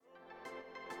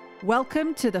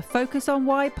Welcome to the Focus on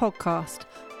Why podcast.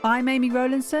 I'm Amy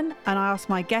Rowlandson and I ask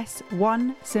my guests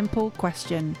one simple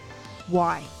question.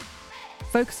 Why?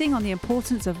 Focusing on the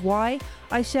importance of why,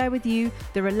 I share with you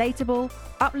the relatable,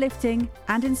 uplifting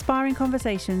and inspiring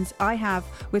conversations I have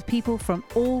with people from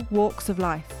all walks of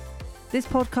life. This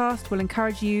podcast will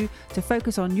encourage you to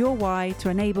focus on your why to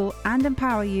enable and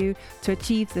empower you to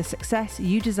achieve the success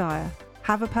you desire.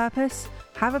 Have a purpose,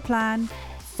 have a plan,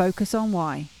 focus on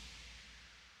why.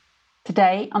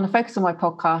 Today on the Focus on Why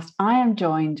podcast, I am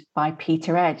joined by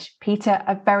Peter Edge. Peter,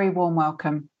 a very warm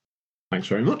welcome. Thanks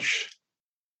very much.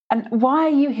 And why are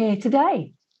you here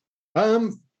today?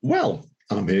 Well,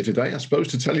 I'm here today, I suppose,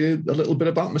 to tell you a little bit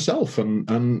about myself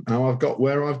and how I've got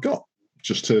where I've got.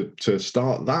 Just to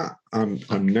start that,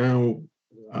 I'm now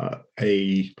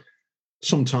a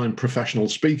sometime professional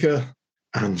speaker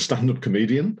and stand-up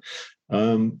comedian,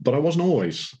 but I wasn't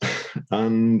always.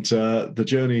 And the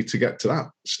journey to get to that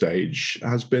stage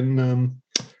has been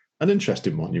an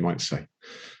interesting one, you might say.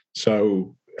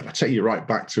 So if I take you right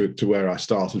back to where I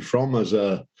started from as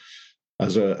a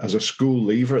school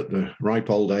leaver at the ripe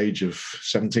old age of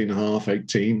 17 and a half,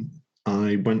 18,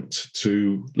 I went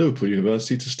to Liverpool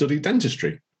University to study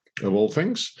dentistry, of all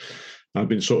things. I've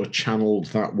been sort of channeled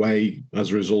that way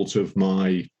as a result of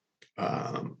my,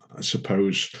 I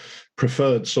suppose,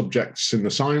 preferred subjects in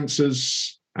the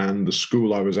sciences. And the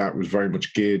school I was at was very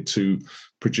much geared to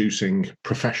producing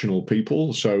professional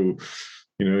people. So,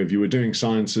 you know, if you were doing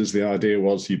sciences, the idea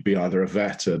was you'd be either a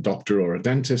vet, a doctor, or a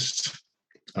dentist.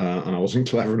 And I wasn't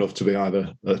clever enough to be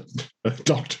either a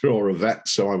doctor or a vet,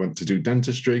 so I went to do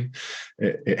dentistry.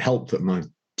 It helped that my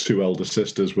two elder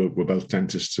sisters were both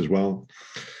dentists as well.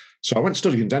 So I went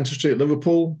studying dentistry at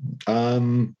Liverpool.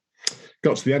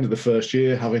 Got to the end of the first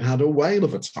year, having had a whale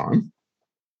of a time.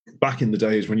 Back in the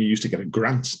days when you used to get a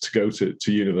grant to go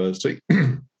to university,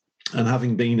 and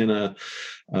having been in a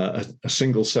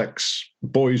single-sex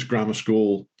boys' grammar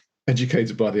school,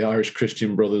 educated by the Irish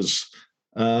Christian Brothers,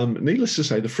 needless to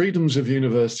say, the freedoms of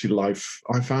university life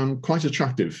I found quite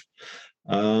attractive.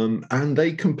 And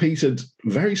they competed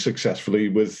very successfully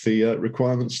with the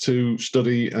requirements to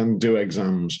study and do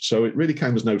exams. So it really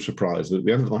came as no surprise that at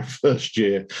the end of my first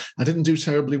year, I didn't do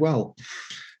terribly well.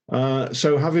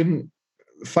 So having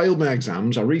failed my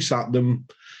exams, I resat them,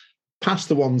 passed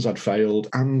the ones I'd failed,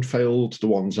 and failed the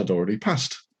ones I'd already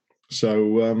passed.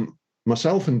 So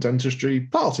myself and dentistry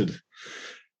parted.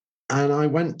 And I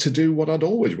went to do what I'd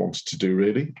always wanted to do,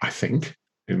 really, I think,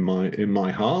 in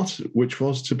my heart, which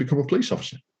was to become a police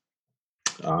officer.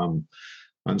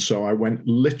 And so I went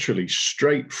literally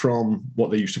straight from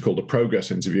what they used to call the progress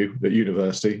interview at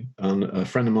university. And a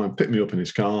friend of mine picked me up in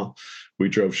his car. We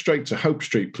drove straight to Hope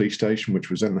Street Police Station, which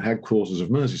was then the headquarters of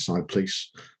Merseyside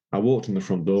Police. I walked in the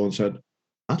front door and said,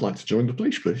 "I'd like to join the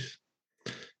police."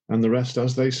 And the rest,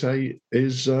 as they say,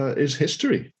 is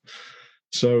history.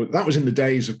 So that was in the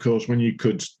days, of course, when you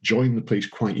could join the police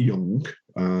quite young.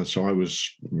 So I was,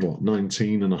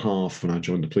 19 and a half when I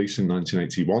joined the police in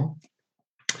 1981.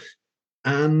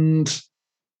 And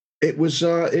it was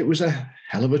a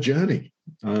hell of a journey.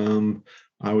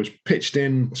 I was pitched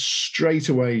in straight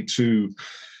away to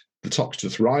the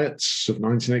Toxteth riots of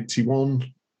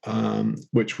 1981,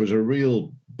 which was a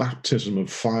real baptism of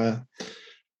fire.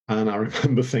 And I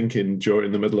remember thinking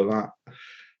during the middle of that,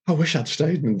 I wish I'd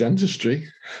stayed in dentistry.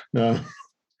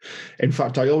 In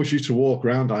fact, I always used to walk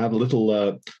around. I had a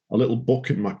little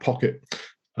book in my pocket,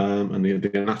 and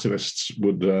the anatomists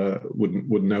would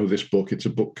know this book. It's a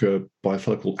book by a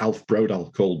fellow called Alf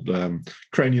Brodal called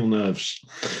Cranial Nerves.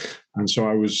 And so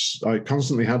I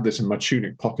constantly had this in my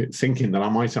tunic pocket, thinking that I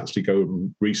might actually go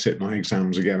and resit my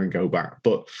exams again and go back.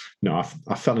 But no,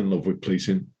 I fell in love with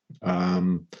policing.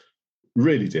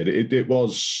 Really did. It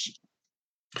was,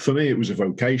 for me, it was a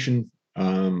vocation.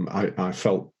 I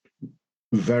felt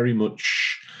very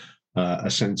much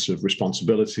a sense of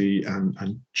responsibility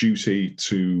and duty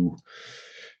to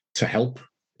help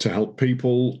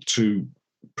people, to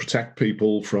protect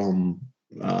people from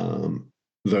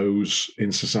those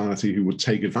in society who would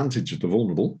take advantage of the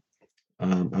vulnerable,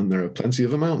 and there are plenty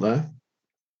of them out there.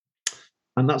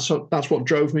 And that's what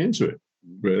drove me into it,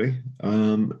 really.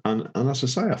 And as I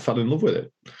say, I fell in love with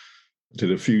it. I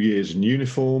did a few years in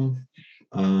uniform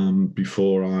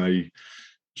before I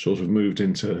sort of moved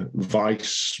into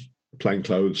vice,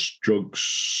 plainclothes,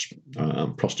 drugs,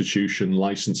 prostitution,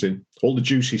 licensing, all the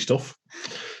juicy stuff.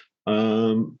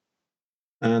 And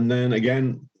then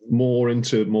again, more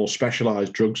into more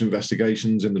specialised drugs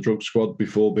investigations in the drug squad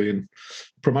before being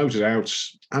promoted out,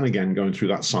 and again going through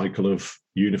that cycle of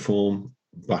uniform,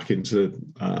 back into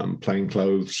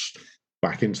plainclothes,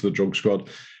 back into the drug squad.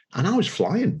 And I was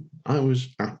flying. I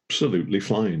was absolutely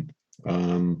flying.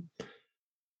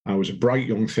 I was a bright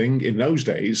young thing. In those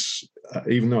days,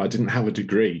 even though I didn't have a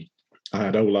degree, I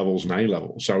had O-levels and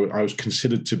A-levels. So I was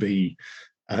considered to be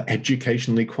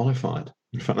educationally qualified.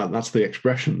 In fact, that's the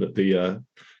expression that the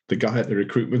guy at the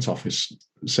recruitment office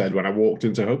said when I walked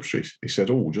into Hope Street. He said,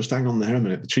 "Oh, just hang on there a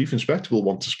minute. The chief inspector will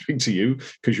want to speak to you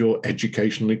because you're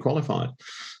educationally qualified."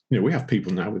 We have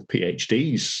people now with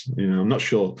PhDs. I'm not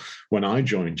sure when I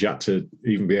joined, you had to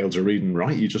even be able to read and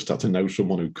write. You just had to know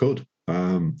someone who could.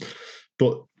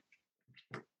 But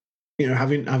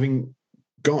having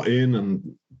got in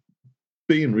and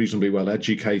being reasonably well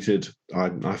educated,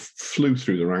 I flew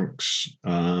through the ranks.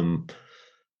 And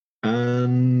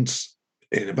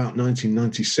in about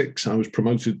 1996, I was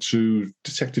promoted to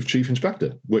Detective Chief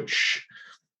Inspector, which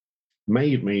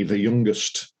made me the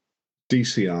youngest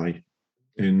DCI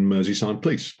in Merseyside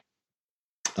Police.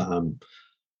 I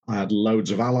had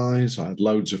loads of allies. I had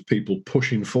loads of people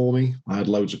pushing for me. I had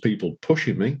loads of people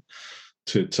pushing me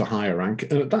to higher rank.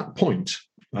 And at that point,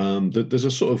 there's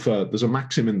a sort of there's a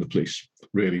maxim in the police,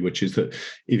 really, which is that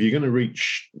if you're going to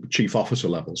reach chief officer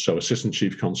level, so assistant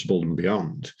chief constable and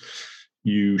beyond,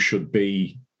 you should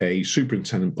be a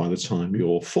superintendent by the time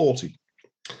you're 40.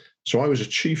 So I was a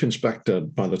chief inspector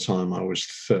by the time I was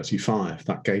 35.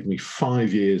 That gave me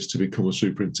 5 years to become a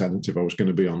superintendent if I was going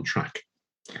to be on track.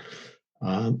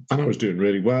 And I was doing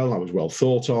really well. I was well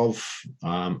thought of.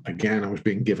 Again, I was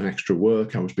being given extra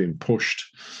work. I was being pushed.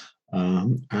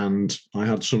 And I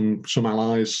had some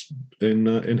allies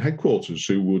in headquarters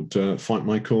who would fight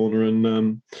my corner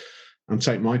and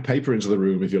take my paper into the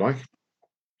room, if you like,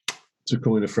 to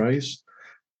coin a phrase.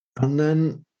 And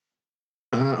then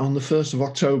on the 1st of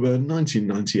October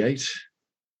 1998,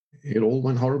 it all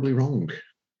went horribly wrong.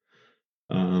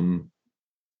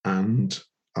 And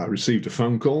I received a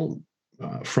phone call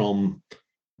from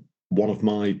one of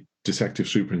my detective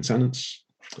superintendents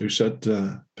who said,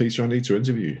 "Peter, I need to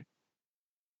interview you."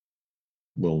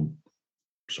 Well,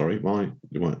 sorry, why?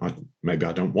 Maybe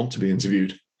I don't want to be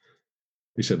interviewed.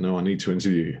 He said, "No, I need to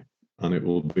interview you, and it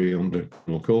will be under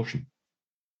criminal caution."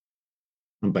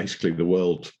 And basically the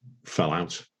world fell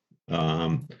out.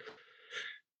 And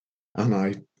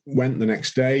I went the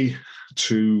next day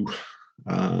to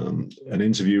an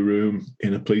interview room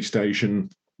in a police station.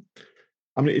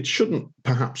 I mean, it shouldn't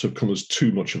perhaps have come as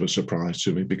too much of a surprise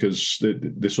to me, because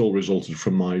this all resulted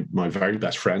from my very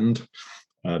best friend,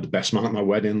 the best man at my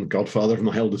wedding, the godfather of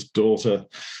my eldest daughter,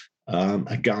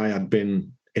 a guy I'd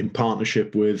been in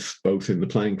partnership with both in the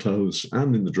plainclothes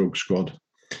and in the drug squad.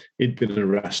 He'd been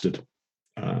arrested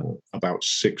about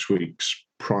 6 weeks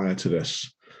prior to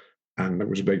this, and there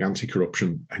was a big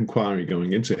anti-corruption inquiry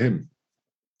going into him.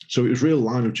 So it was real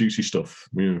line of duty stuff.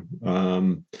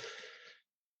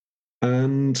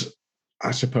 And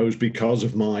I suppose because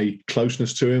of my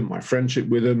closeness to him, my friendship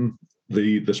with him,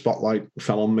 the spotlight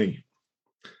fell on me.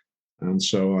 And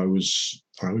so I was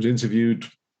interviewed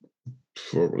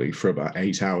probably for about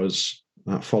 8 hours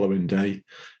that following day.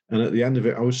 And at the end of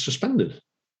it, I was suspended.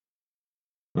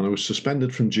 And I was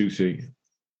suspended from duty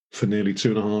for nearly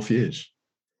 2.5 years.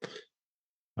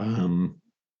 And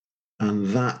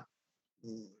that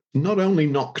not only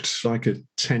knocked like a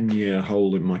 10-year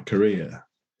hole in my career,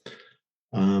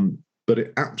 but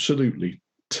it absolutely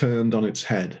turned on its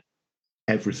head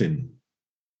everything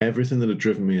that had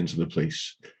driven me into the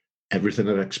police, everything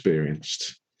I'd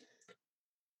experienced.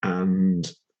 And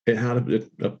it had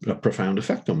a profound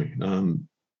effect on me.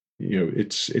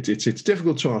 It's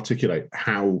difficult to articulate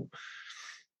how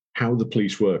the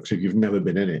police works if you've never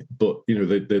been in it. But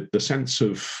the sense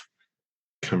of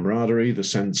camaraderie, the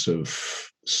sense of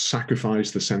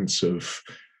sacrifice, the sense of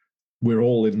we're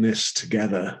all in this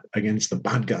together against the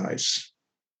bad guys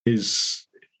is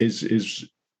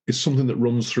something that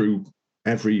runs through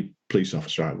every police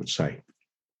officer, I would say.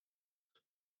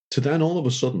 To then all of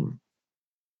a sudden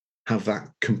have that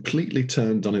completely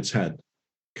turned on its head,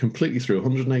 completely through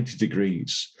 180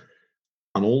 degrees,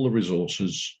 and all the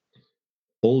resources,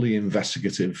 all the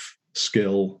investigative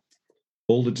skill,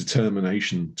 all the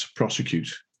determination to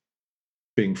prosecute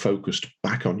being focused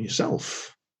back on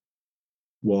yourself,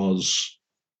 was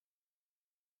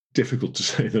difficult to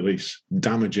say the least,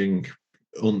 damaging,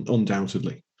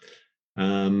 undoubtedly.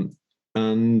 And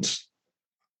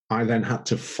I then had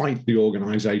to fight the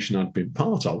organisation I'd been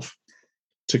part of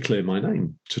to clear my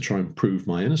name, to try and prove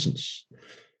my innocence.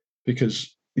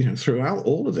 Because, throughout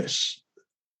all of this,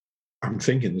 I'm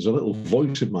thinking there's a little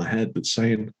voice in my head that's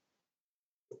saying,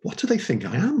 what do they think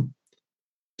I am?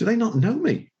 Do they not know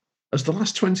me? Has the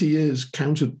last 20 years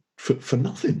counted for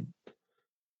nothing?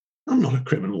 I'm not a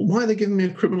criminal. Why are they giving me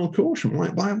a criminal caution? Why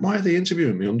are they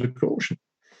interviewing me under caution?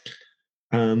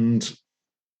 And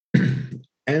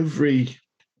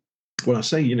when I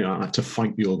say, I had to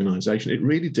fight the organization, it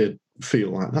really did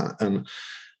feel like that.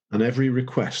 And every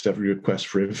request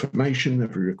for information,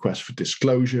 every request for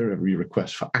disclosure, every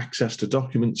request for access to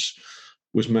documents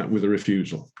was met with a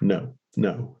refusal. No,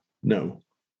 no, no,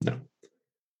 no.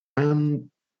 And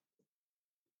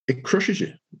it crushes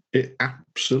you. It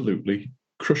absolutely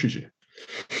crushes you.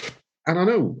 And I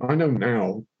know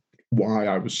now why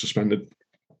I was suspended,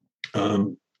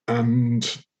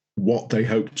 and what they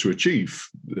hoped to achieve.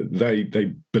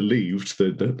 They believed,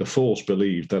 the force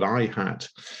believed, that I had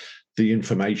the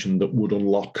information that would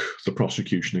unlock the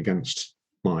prosecution against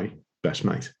my best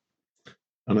mate.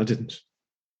 And I didn't.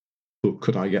 But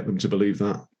could I get them to believe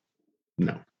that?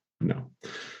 No.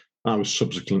 I was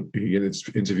subsequently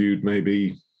interviewed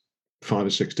maybe 5 or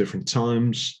 6 different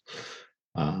times.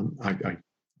 I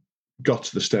got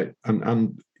to the state,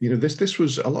 and this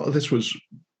was, a lot of this was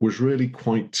really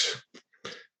quite,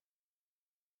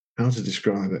 how to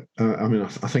describe it?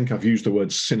 I think I've used the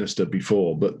word sinister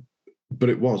before, but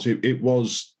it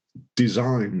was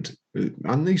designed,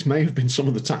 and these may have been some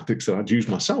of the tactics that I'd used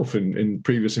myself in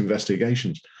previous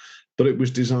investigations, but it was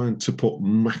designed to put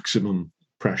maximum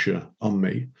pressure on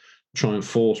me, try and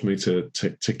force me to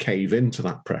cave into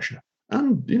that pressure.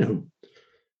 And,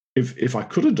 if I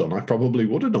could have done, I probably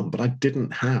would have done, but I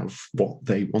didn't have what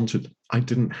they wanted. I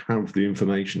didn't have the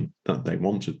information that they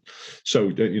wanted. So,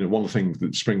 one of the things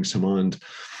that springs to mind,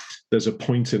 there's a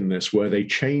point in this where they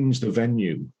changed the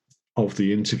venue of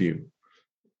the interview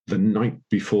the night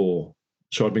before.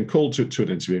 So I'd been called to an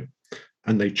interview,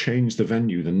 and they changed the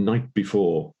venue the night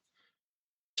before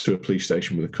to a police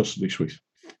station with a custody suite,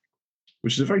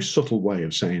 which is a very subtle way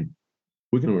of saying,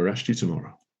 we're going to arrest you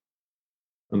tomorrow.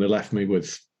 And they left me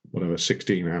with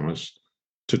 16 hours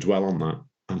to dwell on that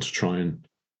and to try and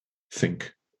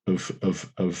think of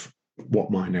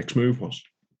what my next move was.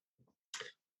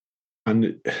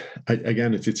 And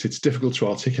again, it's difficult to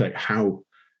articulate how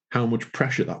much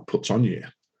pressure that puts on you.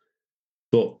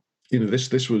 But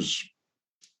this was,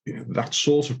 that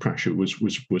sort of pressure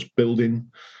was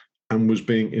building and was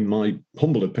being, in my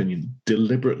humble opinion,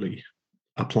 deliberately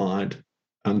applied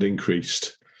and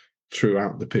increased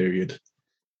throughout the period,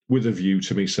 with a view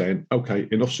to me saying, okay,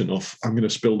 enough's enough. I'm going to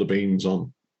spill the beans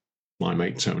on my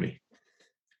mate Tony.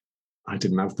 I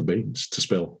didn't have the beans to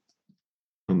spill,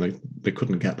 and they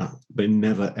couldn't get that. They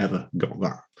never, ever got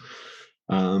that.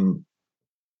 And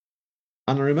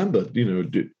I remember,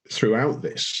 throughout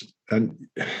this, and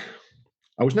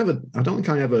I don't think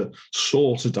I ever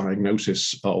sought a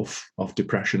diagnosis of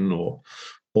depression or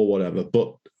whatever,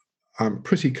 but I'm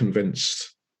pretty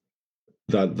convinced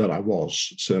that I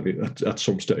was, certainly at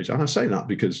some stage. And I say that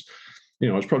because,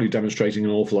 I was probably demonstrating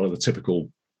an awful lot of the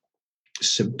typical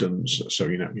symptoms.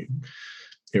 So,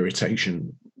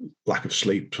 irritation, lack of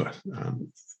sleep,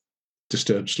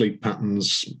 disturbed sleep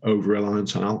patterns,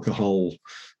 over-reliance on alcohol,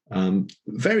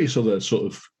 various other sort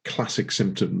of classic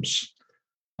symptoms.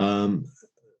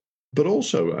 But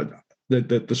also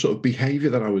the sort of behavior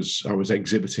that I was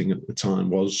exhibiting at the time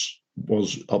was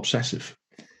obsessive.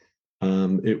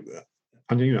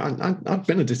 I'd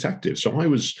been a detective, so I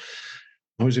was,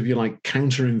 if you like,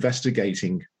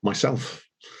 counter-investigating myself.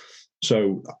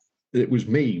 So it was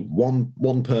me,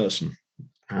 one person,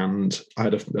 and I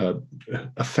had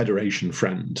a federation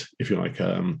friend, if you like,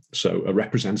 so a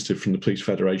representative from the Police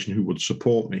Federation who would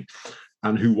support me,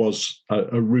 and who was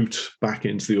a route back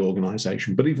into the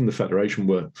organisation. But even the Federation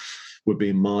were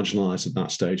being marginalised at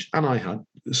that stage, and I had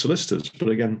solicitors. But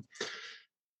again,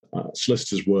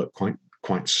 solicitors work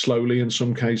quite slowly in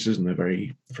some cases, and they're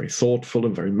very, very thoughtful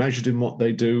and very measured in what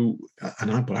they do.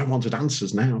 But I wanted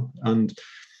answers now, and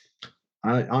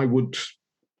I would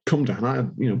come down. I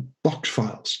had, box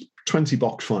files, 20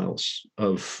 box files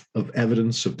of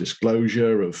evidence, of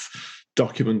disclosure, of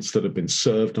documents that had been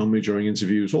served on me during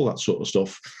interviews, all that sort of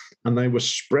stuff, and they were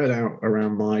spread out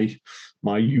around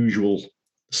my usual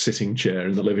sitting chair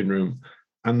in the living room,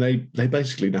 and they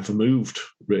basically never moved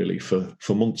really for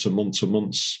months and months and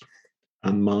months.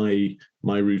 And my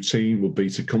routine would be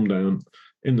to come down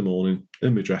in the morning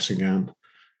in my dressing gown,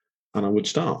 and I would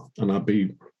start, and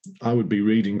I would be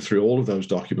reading through all of those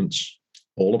documents,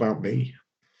 all about me,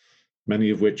 many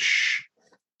of which,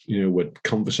 were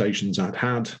conversations I'd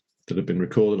had that had been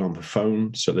recorded on the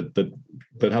phone, so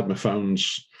that had my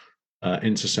phones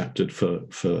intercepted for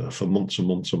months and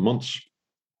months and months.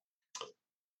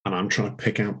 And I'm trying to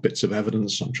pick out bits of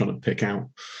evidence. I'm trying to pick out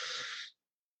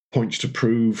points to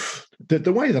prove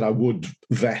the way that I would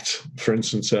vet, for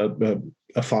instance, a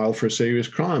file for a serious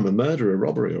crime, a murder, a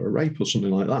robbery, or a rape, or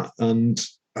something like that. And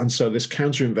so this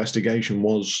counter investigation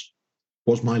was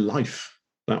my life.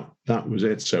 That was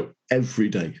it. So every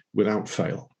day, without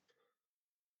fail,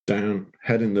 down,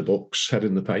 head in the books, head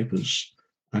in the papers.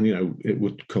 And, it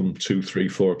would come 2, 3,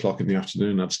 4 o'clock in the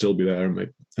afternoon. I'd still be there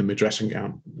in my dressing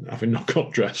gown, having not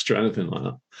got dressed or anything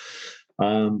like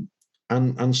that.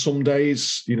 And some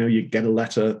days, you get a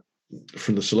letter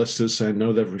from the solicitors saying,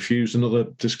 no, they've refused another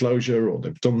disclosure or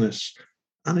they've done this.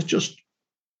 And it just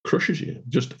crushes you,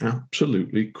 just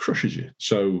absolutely crushes you.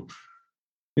 So,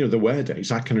 there were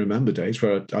days, I can remember days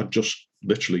where I'd just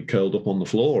literally curled up on the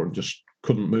floor and just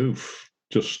couldn't move,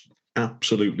 just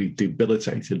absolutely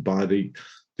debilitated by the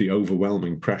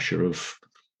overwhelming pressure of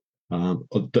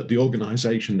that the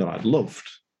organization that I'd loved,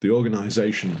 the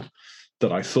organization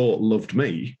that I thought loved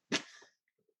me,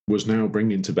 was now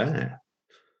bringing to bear.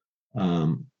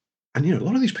 And, a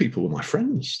lot of these people were my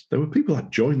friends. There were people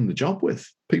I'd joined the job with,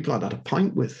 people I'd had a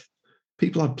pint with,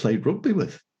 people I'd played rugby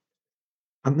with.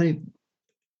 And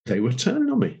they were turning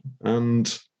on me.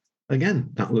 And again,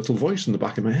 that little voice in the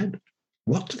back of my head,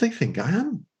 what do they think I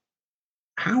am?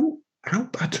 How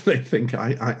bad do they think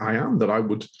I am, that I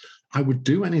would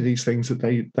do any of these things that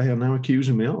they are now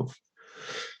accusing me of?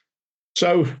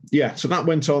 So that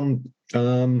went on.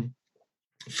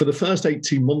 For the first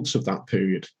 18 months of that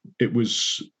period, it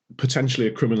was potentially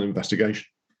a criminal investigation.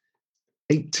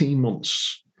 18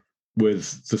 months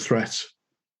with the threat,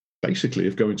 basically,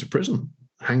 of going to prison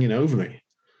hanging over me.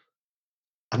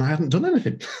 And I hadn't done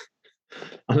anything.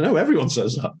 I know everyone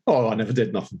says that. Oh, I never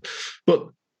did nothing. But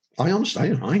I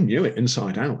honestly, I knew it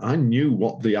inside out. I knew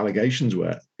what the allegations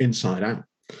were inside out.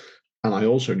 And I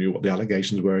also knew what the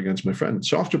allegations were against my friend.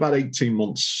 So after about 18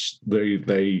 months,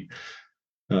 the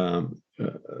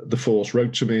force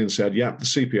wrote to me and said, the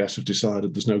CPS have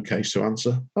decided there's no case to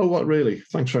answer. Oh, what, really?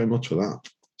 Thanks very much for that.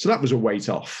 So that was a weight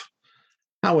off.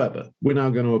 However, we're now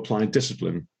going to apply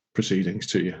discipline proceedings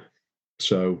to you.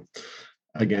 So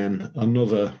again,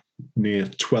 another near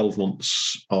 12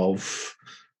 months of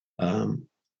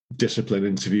discipline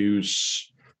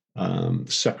interviews,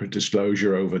 separate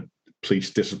disclosure over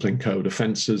police discipline code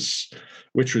offences,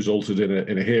 which resulted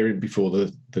in a hearing before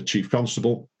the chief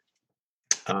constable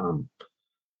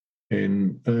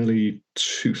in early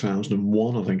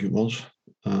 2001, I think it was.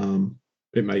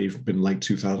 It may have been late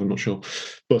 2000, I'm not sure.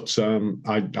 But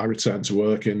I returned to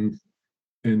work in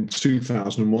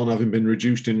 2001, having been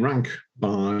reduced in rank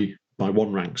by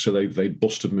 1 rank. So they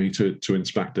busted me to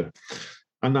inspector.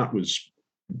 And that was,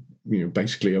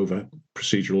 basically over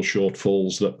procedural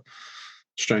shortfalls that,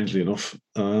 strangely enough,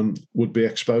 would be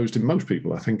exposed in most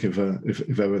people, I think, if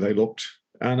ever they looked.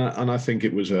 And I think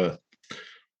it was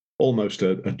almost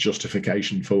a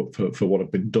justification for what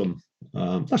had been done.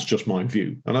 That's just my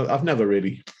view. And I've never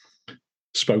really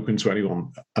spoken to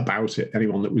anyone about it,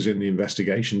 anyone that was in the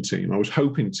investigation team. I was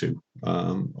hoping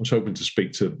to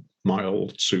speak to my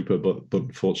old super, but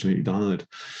unfortunately he died.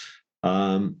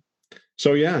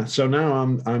 So now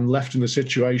I'm left in the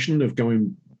situation of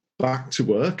going back to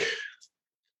work,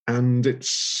 and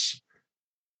it's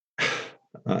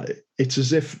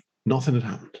as if nothing had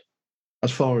happened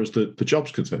as far as the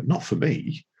job's concerned. Not for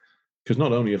me, because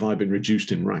not only have I been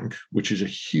reduced in rank, which is a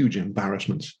huge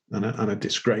embarrassment and a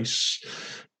disgrace,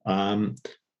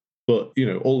 but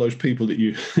all those people that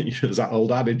you there's that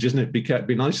old adage, isn't it?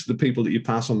 Be nice to the people that you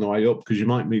pass on the way up, because you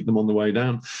might meet them on the way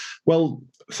down. Well,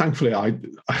 thankfully, I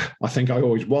think I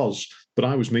always was, but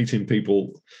I was meeting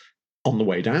people on the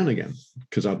way down again,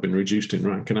 because I'd been reduced in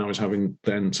rank, and I was having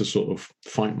then to sort of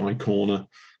fight my corner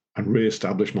and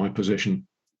re-establish my position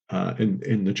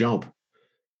in the job.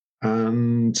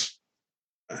 And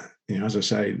as I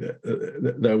say,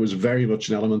 there was very much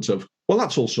an element of, well,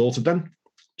 that's all sorted then.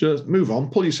 Just move on,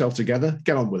 pull yourself together,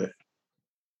 get on with it.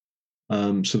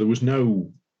 So there was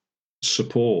no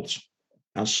support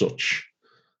as such.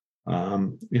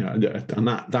 And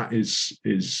that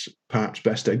is perhaps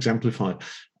best exemplified.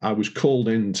 I was called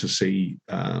in to see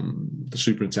the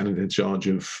superintendent in charge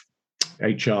of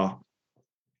HR,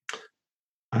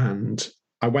 and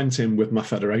I went in with my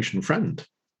Federation friend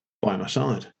by my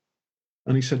side.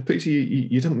 And he said, Peter,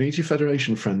 you don't need your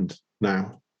Federation friend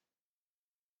now.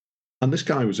 And this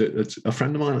guy was a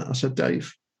friend of mine. I said,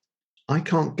 Dave, I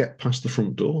can't get past the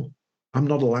front door. I'm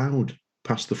not allowed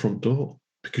past the front door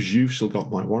because you've still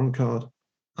got my warrant card.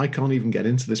 I can't even get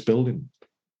into this building.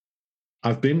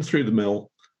 I've been through the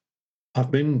mill.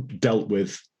 I've been dealt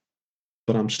with,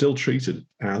 but I'm still treated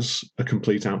as a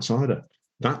complete outsider.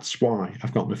 That's why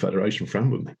I've got my Federation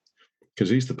friend with me, because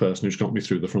he's the person who's got me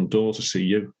through the front door to see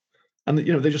you. And,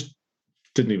 they just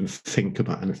didn't even think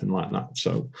about anything like that.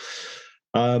 So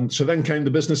then came the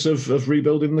business of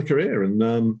rebuilding the career.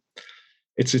 And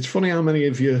it's funny how many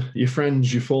of your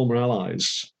friends, your former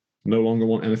allies, no longer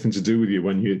want anything to do with you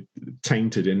when you're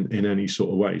tainted in any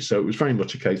sort of way. So it was very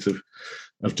much a case of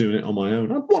doing it on my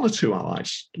own. I had one or two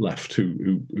allies left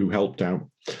who helped out,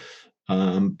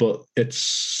 but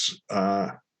it's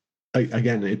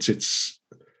again, it's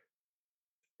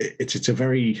a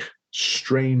very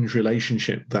strange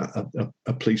relationship that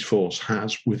a police force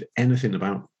has with anything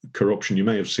about corruption. You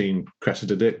may have seen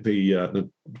Cressida Dick, the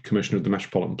Commissioner of the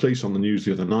Metropolitan Police, on the news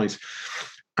the other night,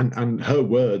 and her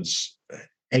words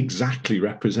exactly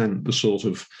represent the sort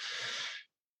of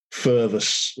fervour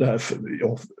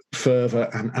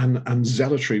and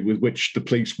zealotry with which the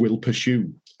police will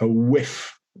pursue a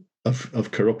whiff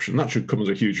of corruption. That should come as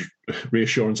a huge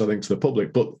reassurance, I think, to the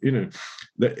public. But, you know,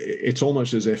 it's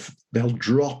almost as if they'll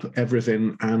drop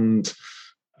everything and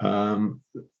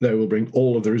they will bring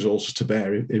all of the resources to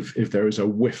bear if there is a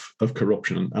whiff of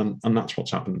corruption. And that's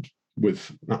what's happened with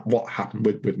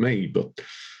me. But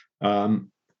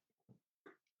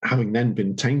having then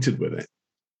been tainted with it,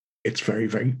 it's very,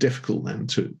 very difficult then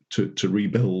to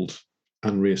rebuild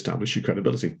and reestablish your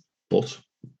credibility. But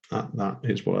that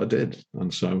is what I did.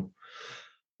 And so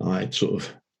I sort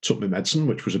of took my medicine,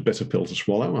 which was a bitter pill to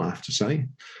swallow, I have to say,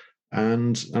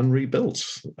 and rebuilt.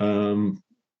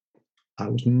 I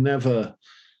was never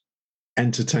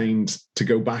entertained to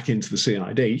go back into the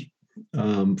CID.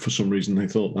 For some reason, they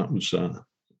thought that was,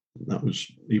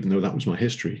 even though that was my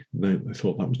history, they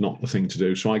thought that was not the thing to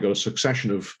do. So I got a succession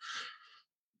of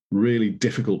really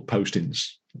difficult postings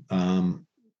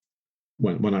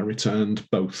when I returned,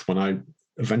 both when I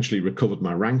eventually recovered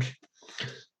my rank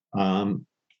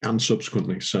and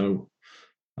subsequently. So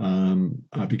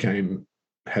I became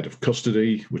head of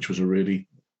custody, which was a really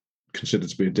considered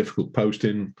to be a difficult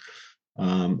posting.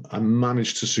 I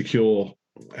managed to secure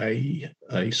a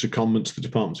secondment to the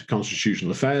Department of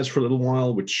Constitutional Affairs for a little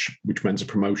while, which meant a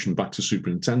promotion back to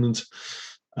superintendent.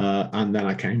 And then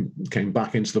I came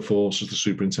back into the force as the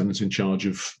superintendent in charge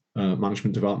of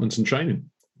management development and training,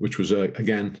 which was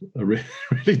again a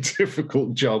really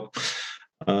difficult job.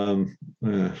 That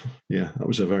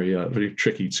was a very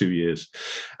tricky 2 years.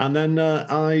 And then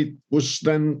I was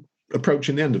then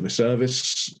approaching the end of my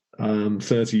service.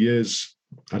 30 years.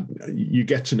 You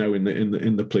get to know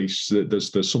in the police that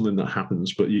there's something that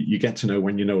happens, but you get to know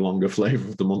when you're no longer flavour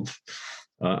of the month.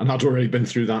 And I'd already been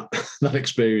through that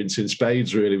experience in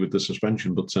spades, really, with the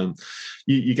suspension. But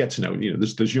you get to know,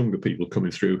 there's younger people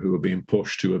coming through who are being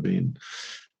pushed, who are being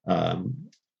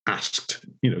asked.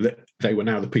 They were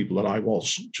now the people that I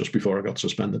was just before I got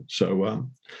suspended. So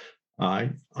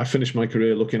I finished my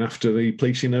career looking after the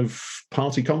policing of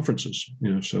party conferences.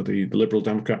 So the Liberal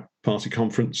Democrat Party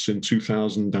conference in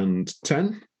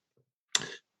 2010.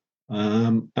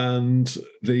 And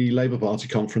the Labour Party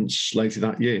conference later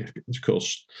that year. Of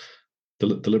course, the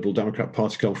Liberal Democrat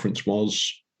Party conference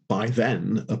was by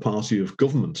then a party of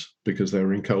government because they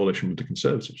were in coalition with the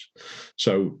Conservatives.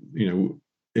 So,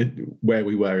 where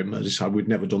we were in Merseyside, we'd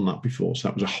never done that before. So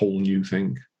that was a whole new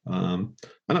thing. And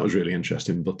that was really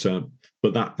interesting. But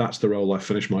that's the role I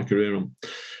finished my career on.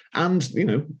 And,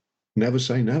 never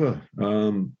say never.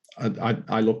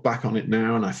 I look back on it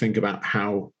now and I think about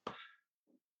how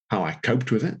I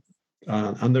coped with it.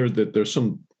 And there are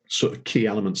some sort of key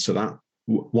elements to that,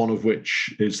 one of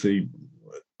which is the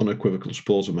unequivocal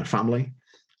support of my family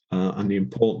and the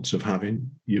importance of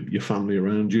having your family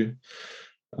around you.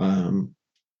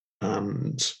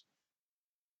 And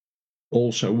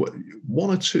also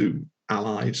one or two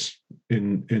allies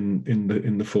in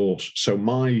the force. So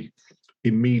my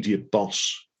immediate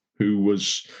boss, who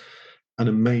was an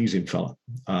amazing fella.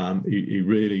 He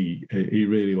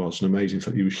really was an amazing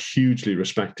fella. He was hugely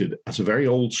respected as a very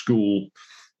old school,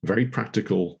 very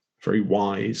practical, very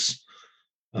wise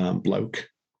bloke.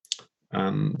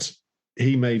 And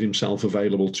he made himself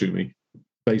available to me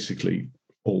basically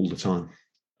all the time.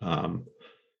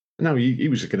 Now, he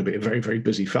was going to be a very, very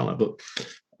busy fella, but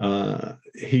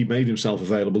he made himself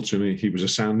available to me. He was a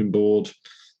sounding board.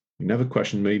 He never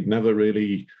questioned me, never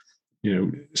really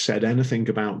said anything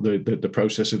about the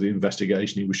process of the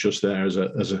investigation. He was just there as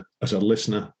a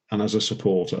listener and as a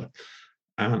supporter.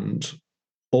 And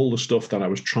all the stuff that I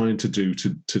was trying to do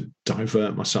to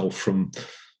divert myself from,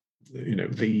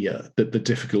 the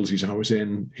difficulties I was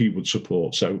in, he would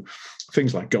support. So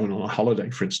things like going on a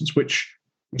holiday, for instance, which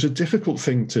was a difficult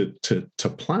thing to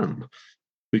plan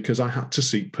because I had to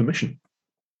seek permission.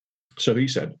 So he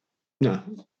said, "No,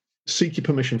 seek your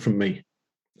permission from me,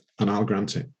 and I'll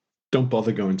grant it. Don't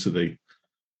bother going to the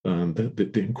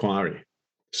inquiry.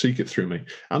 Seek it through me."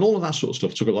 And all of that sort of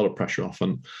stuff took a lot of pressure off.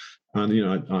 And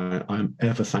I'm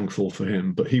ever thankful for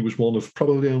him. But he was one of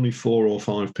probably only 4 or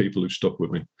 5 people who stuck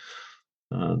with me.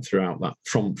 throughout that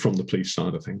from the police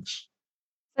side of things.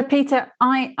 So, Peter,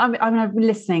 I've been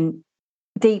listening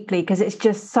deeply because it's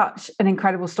just such an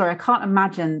incredible story. I can't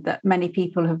imagine that many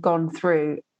people have gone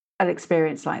through an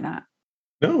experience like that.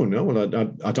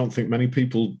 No, I don't think many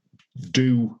people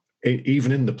do,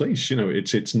 even in the police. You know,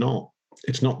 it's not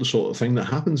the sort of thing that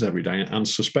happens every day. And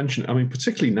suspension, I mean,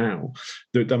 particularly now,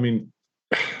 I mean,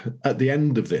 at the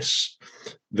end of this,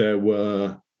 there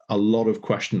were a lot of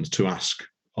questions to ask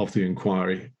of the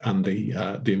inquiry and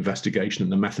the investigation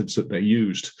and the methods that they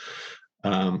used.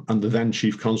 And the then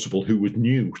chief constable, who was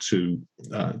new to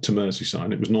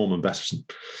Merseyside, it was Norman Besserson.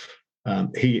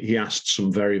 He asked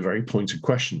some very, very pointed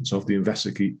questions of the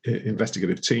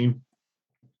investigative team.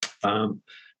 And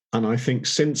I think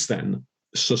since then,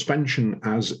 suspension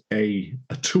as a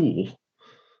tool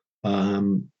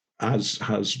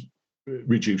has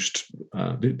reduced.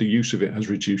 The use of it has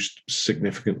reduced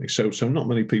significantly. So not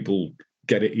many people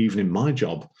get it, even in my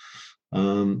job.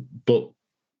 But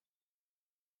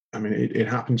I mean, it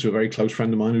happened to a very close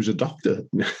friend of mine who's a doctor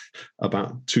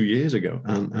about 2 years ago,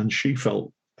 and she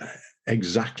felt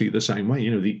exactly the same way.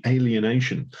 You know, the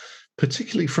alienation,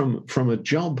 particularly from a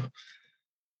job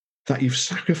that you've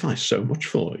sacrificed so much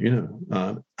for, you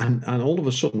know, and all of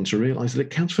a sudden to realize that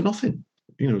it counts for nothing.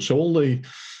 You know, so all the,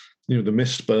 you know, the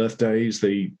missed birthdays,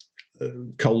 the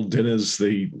cold dinners,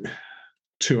 the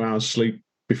 2 hours sleep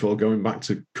before going back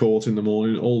to court in the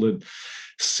morning, all the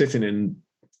sitting in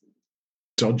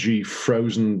dodgy,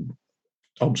 frozen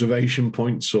observation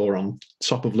points or on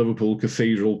top of Liverpool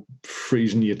Cathedral,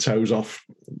 freezing your toes off,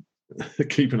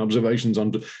 keeping observations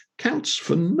on, counts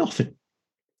for nothing.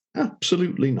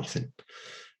 Absolutely nothing.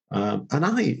 And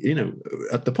I, you know,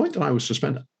 at the point that I was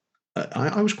suspended,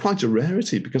 I was quite a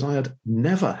rarity because I had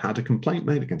never had a complaint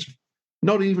made against me.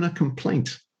 Not even a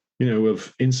complaint, you know,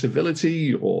 of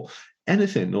incivility or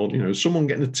anything, or, you know, someone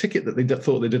getting a ticket that they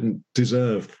thought they didn't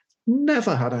deserve.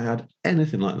 Never had I had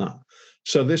anything like that.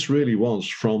 So this really was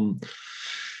from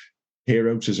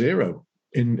hero to zero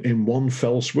in one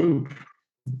fell swoop,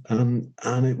 and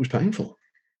it was painful.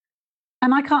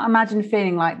 And I can't imagine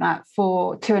feeling like that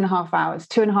for 2.5 hours,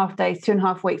 2.5 days,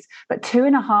 2.5 weeks, but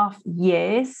 2.5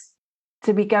 years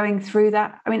to be going through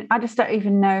that. I mean, I just don't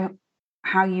even know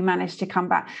how you managed to come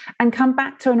back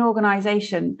to an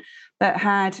organization that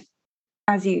had,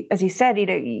 as you said, you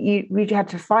know, you had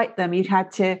to fight them. You'd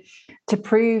had to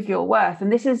prove your worth.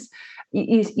 And this is,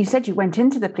 you said you went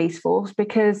into the police force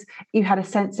because you had a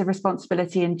sense of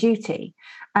responsibility and duty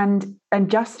and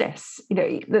justice. You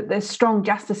know, there's strong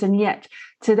justice, and yet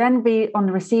to then be on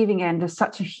the receiving end of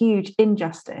such a huge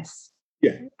injustice.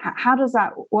 Yeah. How does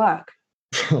that work?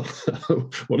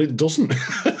 Well, it doesn't.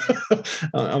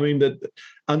 I mean but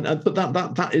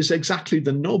that is exactly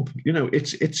the nub. You know,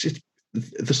 it's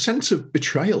the sense of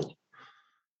betrayal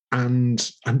and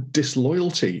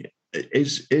disloyalty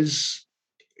is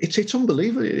it's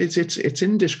unbelievable. It's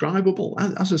indescribable.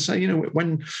 As I say, you know,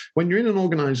 when you're in an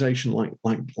organisation like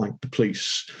the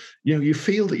police, you know, you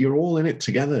feel that you're all in it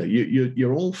together.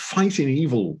 You're all fighting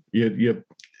evil.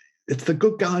 It's the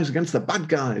good guys against the bad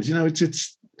guys. You know,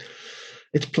 it's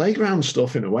playground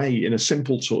stuff in a way, in a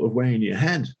simple sort of way in your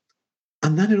head,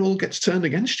 and then it all gets turned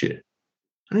against you,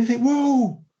 and you think,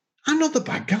 whoa, I'm not the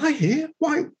bad guy here.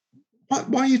 Why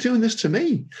are you doing this to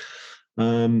me?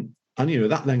 And, you know,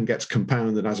 that then gets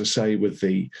compounded, as I say, with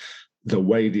the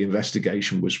way the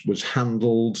investigation was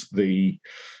handled, the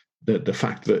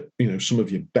fact that, you know, some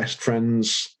of your best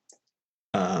friends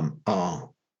are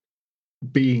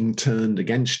being turned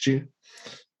against you.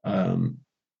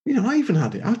 You know, I even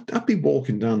had it. I'd be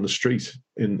walking down the street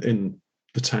in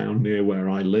the town near where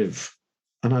I live,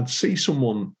 and I'd see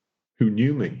someone who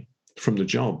knew me from the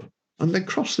job, and they'd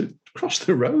cross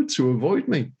the road to avoid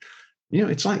me. You know,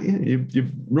 it's like you're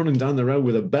running down the road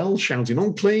with a bell shouting,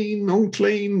 unclean,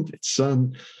 unclean. It's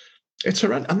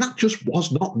horrendous. And that just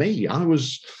was not me. I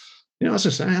was, you know, as I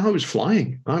say, I was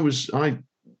flying. I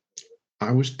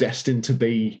was destined to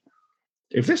be.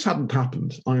 If this hadn't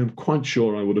happened, I am quite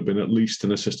sure I would have been at least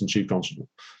an assistant chief constable,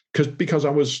 because I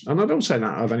was, and I don't say that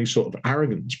out of any sort of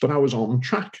arrogance, but I was on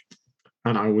track,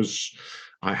 and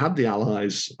I had the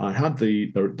allies, I had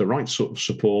the right sort of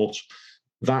support.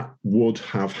 That would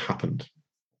have happened.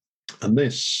 And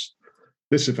this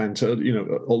event, you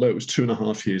know, although it was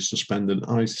 2.5 years suspended,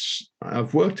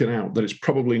 I've worked it out that it's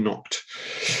probably knocked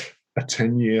a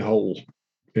 10-year hole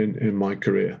in my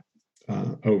career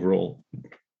overall.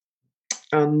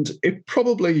 And it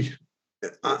probably,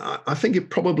 I think it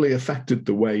probably affected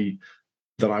the way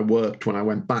that I worked when I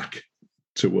went back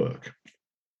to work.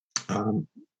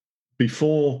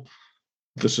 Before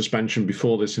the suspension,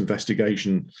 before this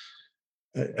investigation,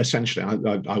 essentially,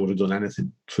 I would have done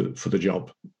anything for the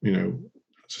job. You know,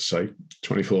 as I say,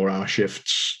 24-hour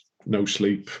shifts, no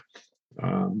sleep,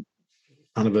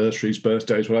 anniversaries,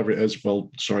 birthdays, whatever it is.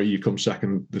 Well, sorry, you come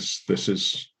second. This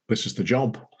is the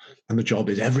job, and the job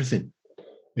is everything.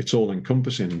 It's all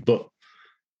encompassing. But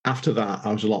after that,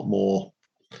 I was a lot more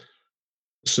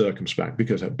circumspect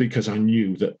because I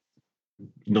knew that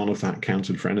none of that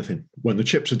counted for anything. When the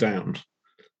chips are down,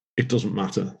 it doesn't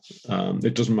matter.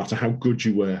 It doesn't matter how good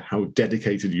you were, how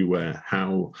dedicated you were,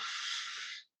 how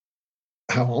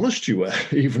honest you were,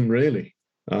 even really.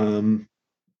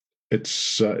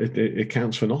 It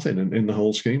counts for nothing in the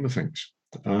whole scheme of things.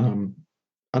 And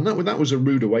that was a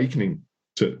rude awakening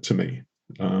to me.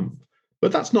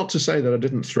 But that's not to say that I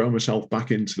didn't throw myself back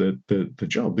into the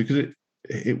job, because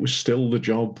it was still the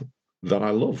job that I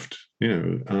loved, you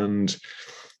know, and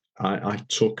I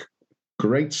took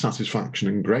great satisfaction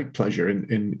and great pleasure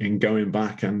in going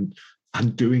back and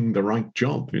doing the right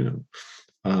job, you know,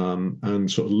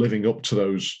 and sort of living up to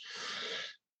those,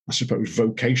 I suppose,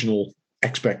 vocational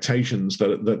expectations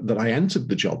that I entered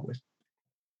the job with.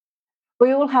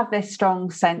 We all have this strong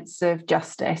sense of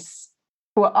justice.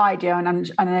 Well, I do,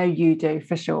 and I know you do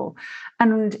for sure.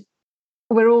 And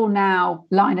we're all now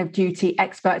line of duty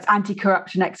experts,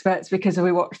 anti-corruption experts, because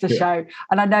we watched the show.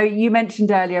 And I know you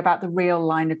mentioned earlier about the real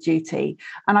line of duty.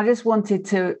 And I just wanted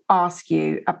to ask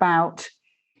you about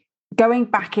going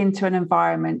back into an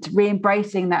environment,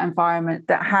 re-embracing that environment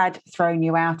that had thrown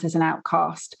you out as an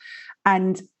outcast.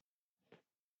 And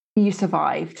you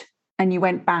survived, and you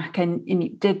went back and you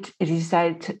did, as you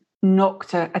said,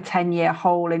 knocked a 10-year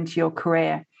hole into your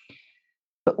career.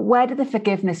 But where did the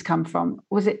forgiveness come from?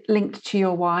 Was it linked to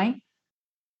your why?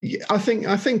 Yeah, I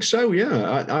think so.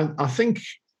 Yeah, I think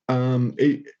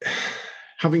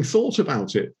having thought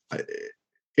about it,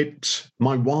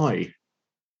 my why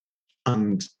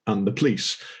and the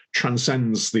police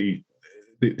transcends the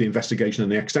investigation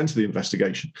and the extent of the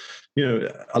investigation. You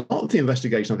know, a lot of the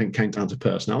investigation, I think, came down to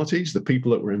personalities, the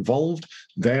people that were involved,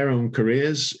 their own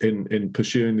careers in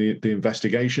pursuing the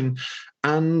investigation.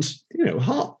 And, you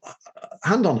know,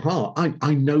 hand on heart,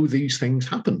 I know these things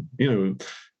happen, you know,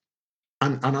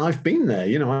 and I've been there,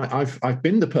 you know, I've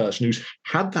been the person who's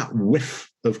had that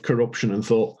whiff of corruption and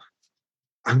thought,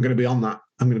 I'm going to be on that.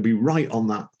 I'm going to be right on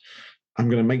that. I'm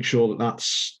going to make sure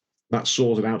that's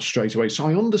sorted out straight away. So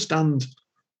I understand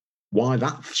why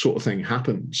that sort of thing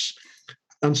happens.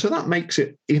 And so that makes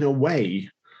it, in a way,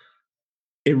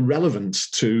 irrelevant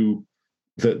to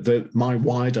my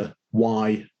wider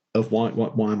why of why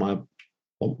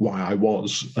I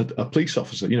was a police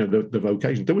officer, you know, the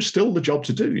vocation. There was still the job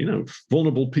to do, you know,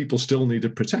 vulnerable people still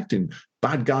needed protecting,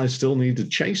 bad guys still needed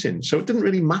chasing. So it didn't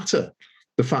really matter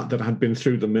the fact that I had been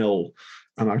through the mill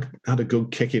and I had a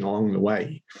good kicking along the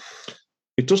way.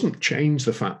 It doesn't change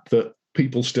the fact that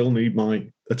people still need my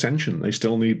attention. They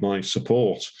still need my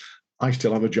support. I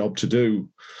still have a job to do.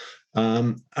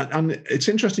 And it's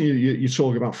interesting you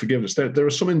talk about forgiveness. There are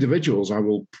some individuals I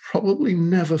will probably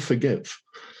never forgive.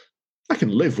 I can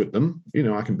live with them, you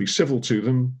know, I can be civil to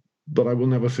them, but I will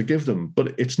never forgive them.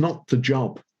 But it's not the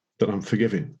job that I'm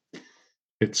forgiving.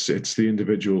 It's the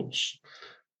individuals.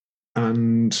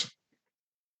 And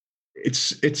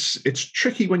it's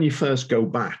tricky when you first go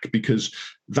back, because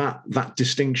that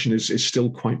distinction is still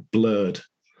quite blurred.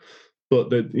 But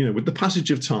with the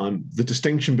passage of time, the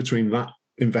distinction between that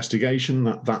investigation,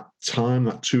 that time,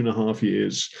 that 2.5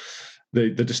 years,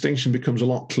 the distinction becomes a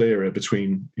lot clearer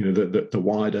between, you know, the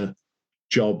wider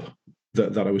job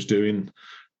that I was doing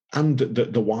and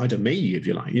the wider me, if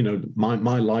you like, you know, my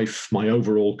life, my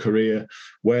overall career,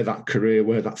 where that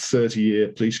 30-year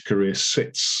police career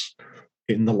sits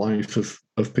in the life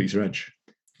of Peter Edge.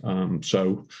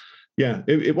 So yeah,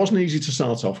 it wasn't easy to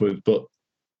start off with, but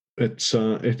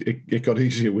it got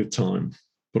easier with time,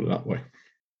 put it that way.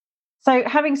 So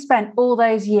having spent all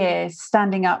those years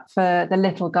standing up for the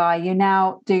little guy, you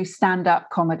now do stand-up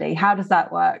comedy. How does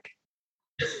that work?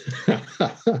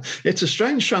 It's a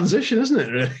strange transition, isn't it,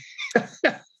 really?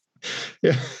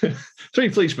 Yeah. 3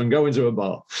 policemen go into a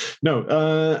bar.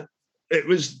 No, it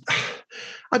was...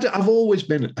 I've always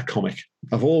been a comic.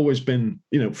 I've always been,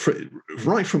 you know,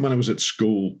 right from when I was at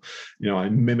school, you know, I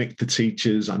mimicked the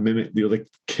teachers, I mimicked the other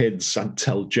kids, I'd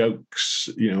tell jokes,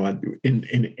 you know, in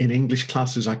English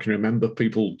classes, I can remember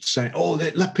people saying, oh,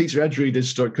 let Peter Edge read his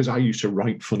story, because I used to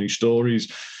write funny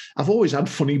stories. I've always had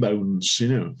funny bones, you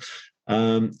know.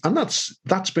 And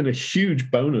that's been a huge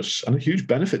bonus and a huge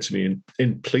benefit to me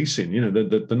in policing. You know,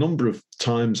 the number of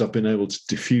times I've been able to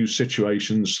diffuse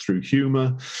situations through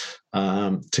humour,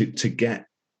 to get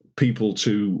people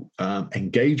to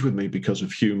engage with me because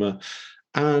of humour.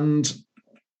 And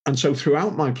and so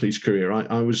throughout my police career,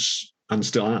 I was, and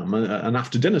still am, an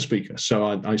after-dinner speaker.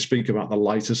 So I speak about the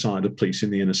lighter side of police in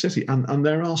the inner city. And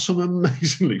there are some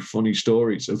amazingly funny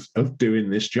stories of doing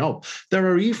this job. There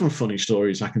are even funny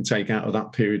stories I can take out of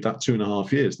that period, that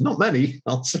 2.5 years. Not many,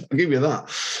 I'll give you that.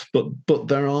 But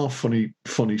there are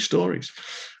funny stories.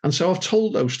 And so I've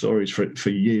told those stories for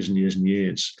years and years and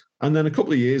years. And then a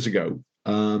couple of years ago,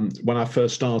 when I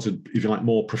first started, if you like,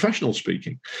 more professional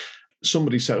speaking,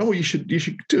 somebody said, "Oh, you should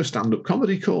do a stand-up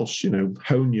comedy course.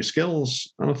 Hone your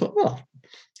skills." And I thought, well,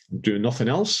 I'm doing nothing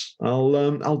else.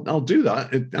 I'll do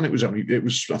that. And it was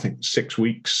I think 6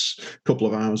 weeks, a couple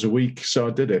of hours a week. So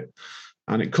I did it,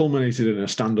 and it culminated in a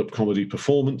stand-up comedy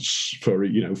performance for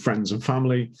friends and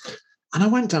family. And I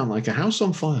went down like a house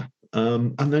on fire.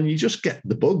 And then you just get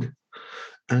the bug,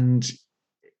 and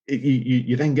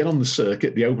you then get on the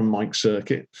circuit, the open mic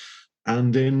circuit,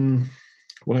 and in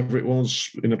whatever it was,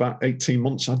 in about 18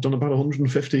 months, I'd done about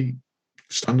 150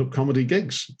 stand-up comedy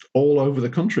gigs all over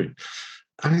the country.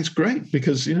 And it's great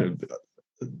because,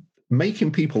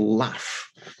 making people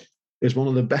laugh is one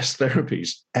of the best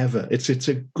therapies ever. It's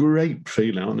a great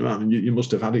feeling. I mean, you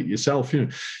must have had it yourself.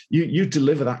 You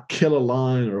deliver that killer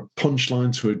line or a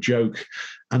punchline to a joke,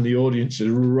 and the audience is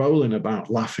rolling about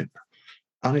laughing.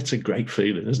 And it's a great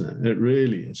feeling, isn't it? It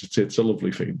really is. It's a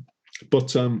lovely feeling.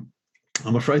 But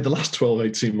I'm afraid the last 12,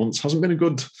 18 months hasn't been a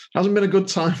good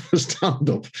time for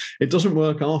stand-up. It doesn't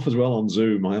work half as well on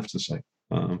Zoom, I have to say.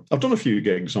 I've done a few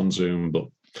gigs on Zoom, but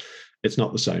it's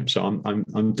not the same. So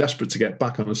I'm desperate to get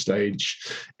back on a stage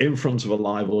in front of a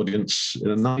live audience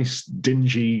in a nice,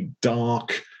 dingy,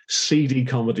 dark, seedy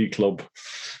comedy club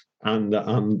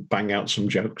and bang out some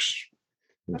jokes.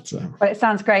 Well, it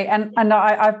sounds great. And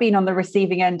I've been on the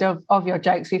receiving end of your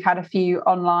jokes. We've had a few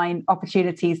online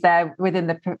opportunities there within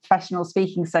the Professional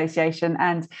Speaking Association.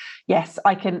 And yes,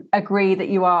 I can agree that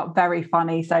you are very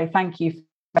funny. So thank you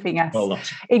for keeping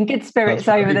us in good spirits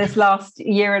over this last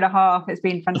year and a half. It's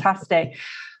been fantastic.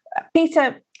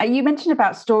 Peter, you mentioned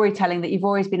about storytelling, that you've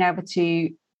always been able to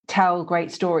tell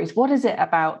great stories. What is it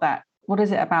about that? What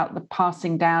is it about the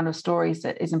passing down of stories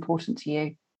that is important to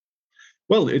you?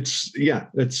 Well, it's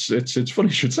funny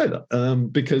you should say that,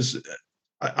 because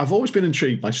I've always been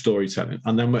intrigued by storytelling.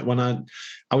 And then when I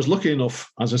was lucky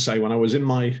enough, as I say, when I was in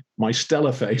my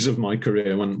stellar phase of my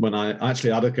career, when I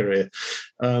actually had a career,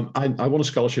 I won a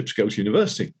scholarship to go to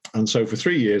university. And so for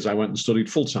 3 years, I went and studied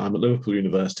full-time at Liverpool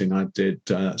University, and I did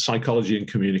psychology and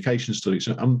communication studies.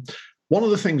 And one of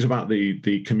the things about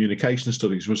the communication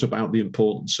studies was about the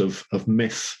importance of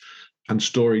myth and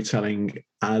storytelling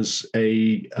as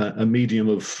a medium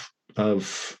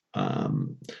of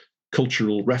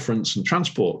cultural reference and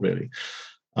transport, really.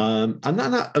 And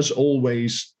that has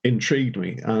always intrigued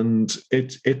me. And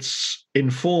it's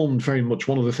informed very much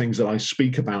one of the things that I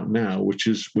speak about now, which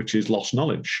is lost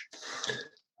knowledge.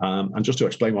 And just to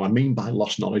explain what I mean by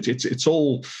lost knowledge, it's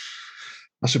all,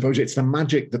 I suppose, it's the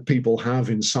magic that people have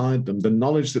inside them, the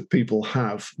knowledge that people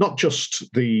have, not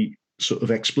just the sort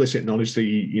of explicit knowledge,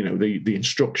 the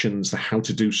instructions, the how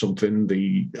to do something,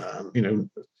 the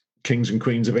kings and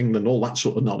queens of England, all that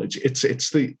sort of knowledge. It's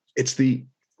the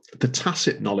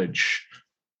tacit knowledge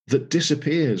that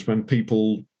disappears when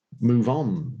people move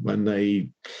on, when they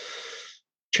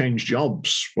change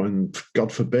jobs, when,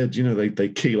 God forbid, they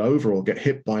keel over or get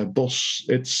hit by a bus.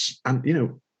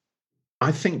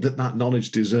 I think that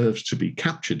knowledge deserves to be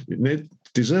captured. It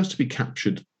deserves to be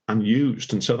captured and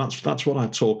used. And so that's what I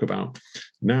talk about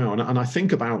now. And I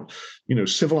think about,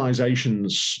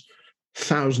 civilizations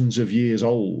thousands of years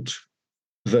old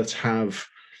that have,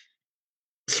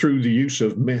 through the use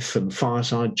of myth and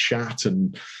fireside chat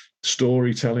and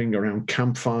storytelling around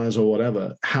campfires or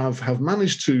whatever, have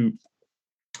managed to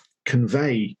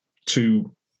convey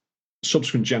to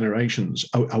subsequent generations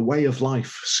a way of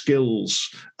life, skills,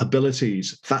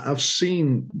 abilities that have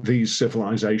seen these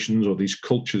civilizations or these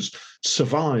cultures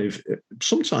survive,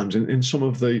 sometimes in some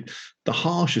of the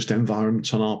harshest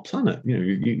environments on our planet.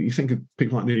 You think of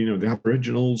people like the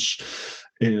Aboriginals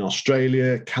in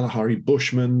Australia, Kalahari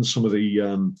Bushmen, some of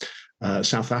the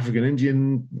South African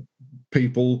Indian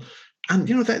people. And,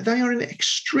 they are in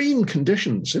extreme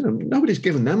conditions. Nobody's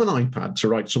given them an iPad to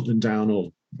write something down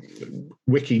or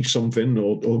wiki something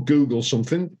or Google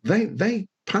something. They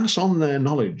pass on their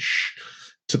knowledge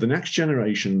to the next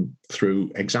generation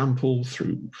through example,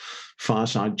 through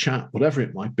fireside chat, whatever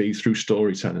it might be, through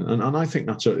storytelling. And I think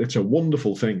it's a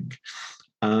wonderful thing.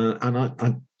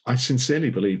 And I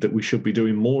sincerely believe that we should be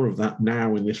doing more of that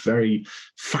now in this very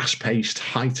fast-paced,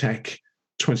 high-tech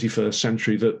 21st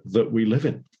century that we live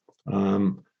in.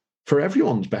 For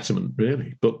everyone's betterment,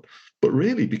 really, but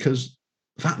really because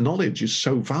that knowledge is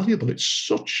so valuable. It's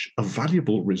such a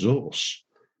valuable resource.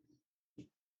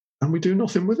 And we do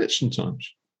nothing with it sometimes.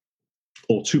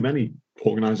 Or too many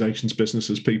organizations,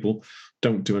 businesses, people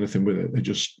don't do anything with it. They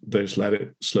just let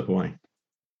it slip away.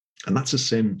 And that's a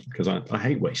sin, because I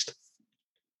hate waste.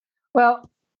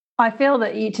 Well, I feel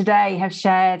that you today have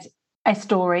shared a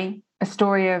story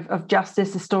of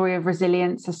justice, a story of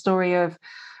resilience, a story of,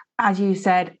 as you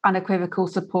said, unequivocal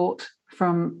support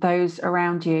from those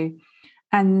around you.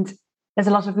 And there's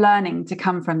a lot of learning to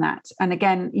come from that. And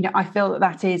again, I feel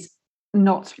that is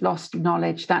not lost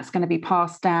knowledge. That's going to be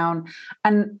passed down,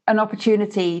 and an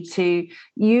opportunity to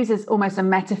use as almost a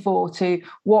metaphor to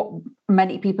what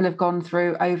many people have gone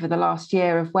through over the last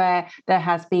year, of where there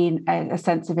has been a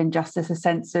sense of injustice, a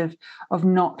sense of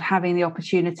not having the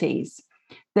opportunities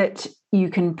that you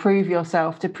can prove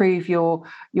yourself, to prove your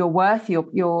worth,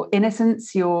 your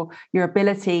innocence, your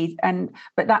ability.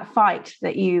 But that fight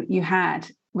that you had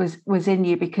was in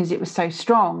you because it was so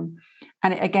strong.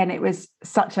 And it was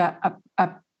such a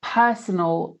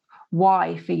personal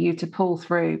why for you to pull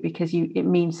through, because it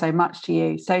means so much to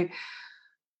you. So,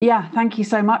 yeah, thank you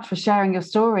so much for sharing your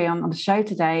story on the show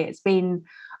today.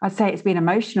 I'd say it's been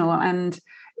emotional, and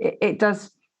it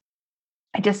just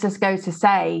goes to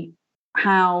say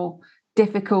how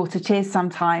difficult it is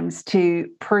sometimes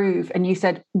to prove. And you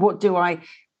said, what do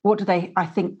they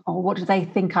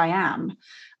think I am?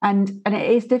 And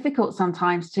it is difficult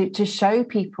sometimes to show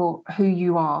people who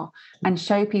you are and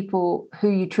show people who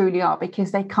you truly are,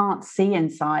 because they can't see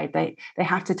inside. They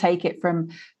have to take it from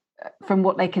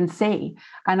what they can see,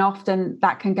 and often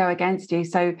that can go against you.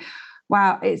 So,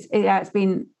 wow, it's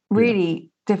been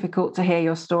really difficult to hear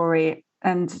your story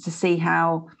and to see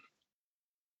how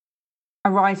a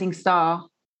rising star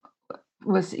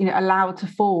was allowed to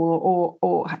fall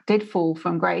or did fall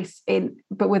from grace,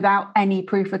 but without any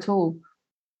proof at all.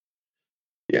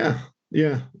 Yeah.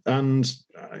 And,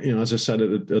 as I said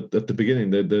at the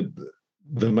beginning,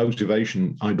 the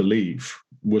motivation, I believe,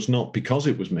 was not because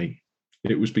it was me.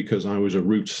 It was because I was a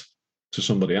route to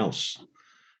somebody else.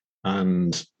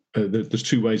 And there's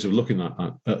two ways of looking at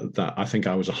that. I think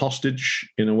I was a hostage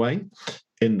in a way,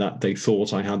 in that they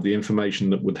thought I had the information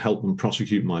that would help them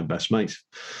prosecute my best mate.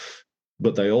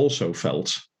 But they also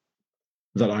felt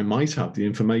that I might have the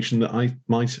information that I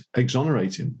might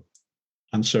exonerate him.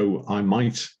 And so I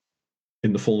might,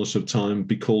 in the fullness of time,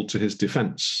 be called to his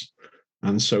defense.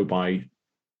 And so by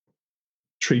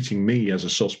treating me as a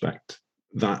suspect,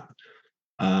 that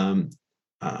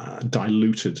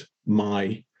diluted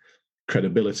my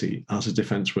credibility as a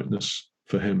defense witness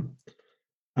for him.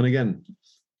 And again,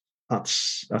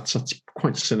 that's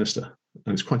quite sinister.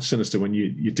 And it's quite sinister when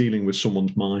you're dealing with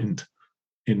someone's mind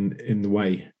in the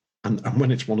way, and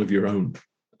when it's one of your own,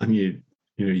 and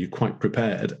you're quite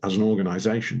prepared as an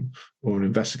organization or an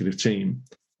investigative team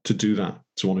to do that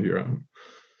to one of your own.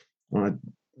 I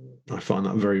find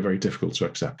that very, very difficult to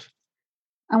accept.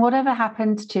 And whatever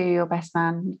happened to your best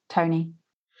man, Tony?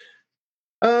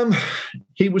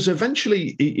 He was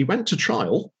eventually, he went to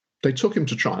trial. They took him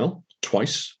to trial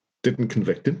twice, didn't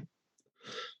convict him.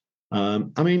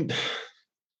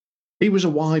 He was a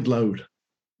wide load.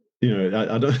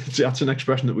 I don't. That's an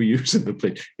expression that we use in the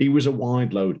plea. He was a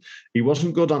wide load. He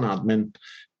wasn't good on admin.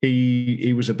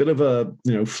 He was a bit of a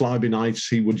fly-by-night.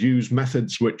 He would use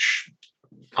methods which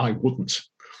I wouldn't,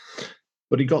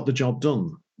 but he got the job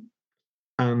done.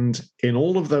 And in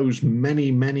all of those many,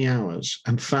 many hours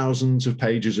and thousands of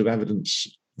pages of evidence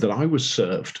that I was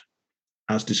served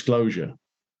as disclosure,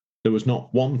 there was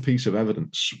not one piece of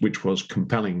evidence which was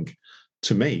compelling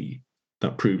to me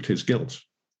that proved his guilt.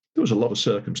 There was a lot of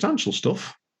circumstantial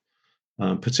stuff,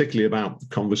 particularly about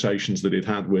conversations that he'd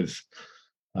had with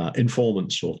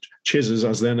informants, or chizzers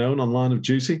as they're known on line of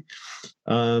duty.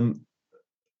 But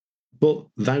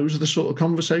those are the sort of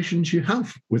conversations you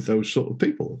have with those sort of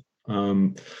people.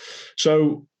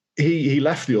 So he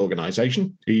left the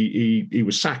organization. He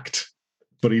was sacked,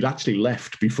 but he'd actually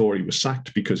left before he was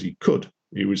sacked because he could.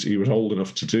 He was old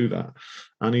enough to do that,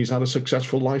 and he's had a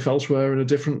successful life elsewhere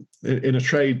in a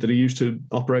trade that he used to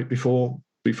operate before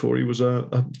he was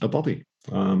a bobby.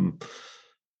 And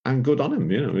good on him.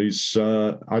 He's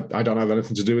I don't have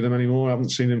anything to do with him anymore. I haven't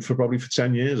seen him for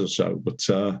 10 years or so. But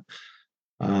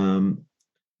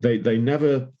they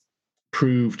never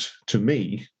proved to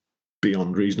me,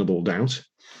 beyond reasonable doubt,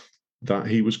 that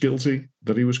he was guilty,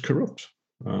 that he was corrupt.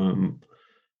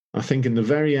 I think in the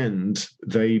very end,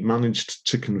 they managed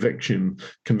to convict him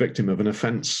of an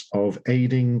offence of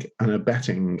aiding and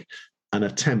abetting an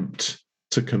attempt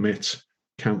to commit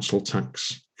council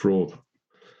tax fraud.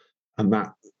 And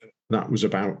that was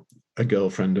about a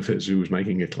girlfriend of his who was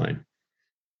making a claim.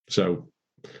 So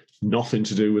nothing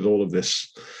to do with all of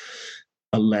this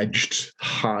alleged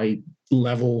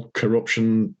high-level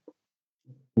corruption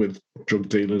with drug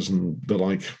dealers and the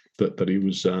like that he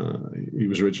was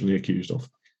originally accused of.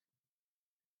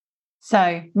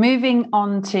 So moving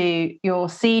on to your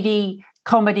seedy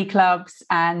comedy clubs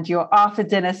and your after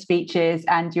dinner speeches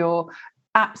and your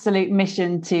absolute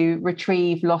mission to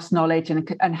retrieve lost knowledge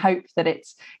and hope that it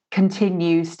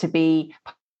continues to be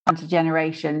passed to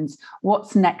generations.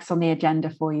 What's next on the agenda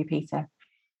for you, Peter?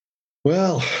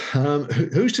 Well,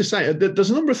 who's to say?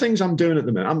 There's a number of things I'm doing at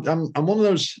the minute. I'm one of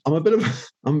those. I'm a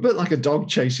bit like a dog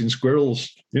chasing squirrels.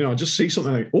 I just see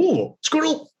something like, oh,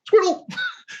 squirrel.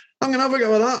 I'm going to have a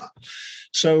go at that.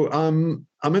 So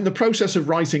I'm in the process of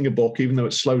writing a book, even though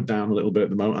it's slowed down a little bit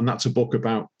at the moment. And that's a book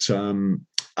about,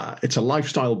 it's a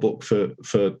lifestyle book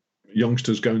for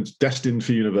youngsters destined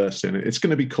for university. And it's going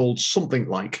to be called something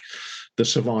like The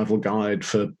Survival Guide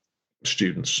for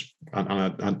Students.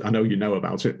 And I know you know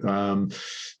about it.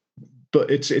 But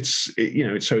it's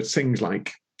things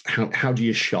like, how do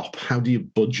you shop? How do you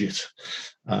budget?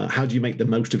 How do you make the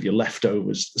most of your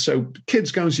leftovers? So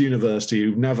kids going to university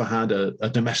who've never had a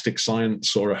domestic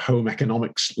science or a home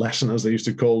economics lesson, as they used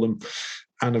to call them,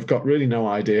 and have got really no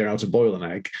idea how to boil an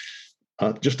egg.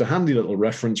 Just a handy little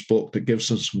reference book that gives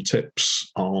us some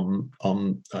tips on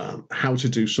how to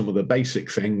do some of the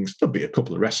basic things. There'll be a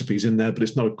couple of recipes in there, but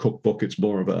it's not a cookbook. It's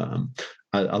more of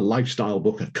a lifestyle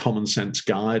book, a common sense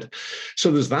guide.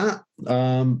 So there's that.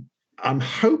 I'm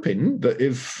hoping that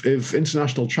if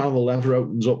international travel ever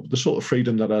opens up the sort of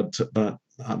freedom that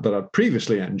I'd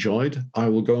previously enjoyed, I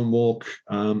will go and walk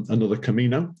another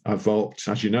Camino. I've walked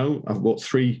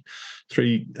three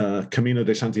Camino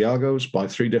de Santiago's by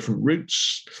 3 different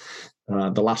routes.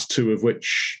 The last 2 of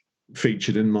which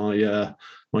featured in my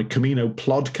Camino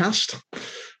Plodcast,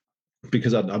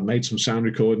 because I'd made some sound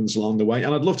recordings along the way,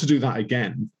 and I'd love to do that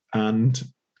again and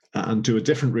do a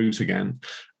different route again,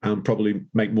 and probably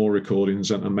make more recordings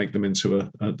and make them into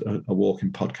a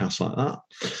walking podcast like that.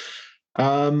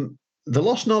 The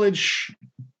lost knowledge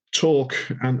talk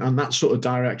and that sort of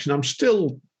direction, I'm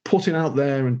still putting out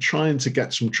there and trying to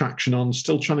get some traction on,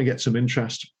 still trying to get some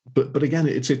interest. But again,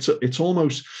 it's one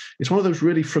of those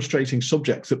really frustrating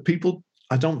subjects that people,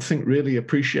 I don't think, really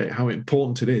appreciate how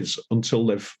important it is until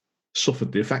they've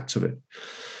suffered the effects of it.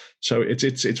 So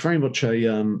it's very much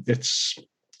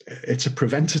it's a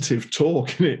preventative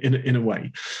talk in a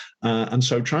way, and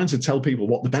so trying to tell people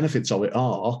what the benefits of it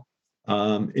are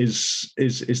is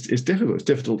difficult. It's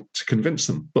difficult to convince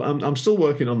them, but I'm still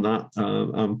working on that.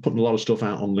 I'm putting a lot of stuff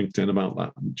out on LinkedIn about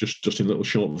that, just in little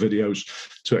short videos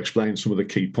to explain some of the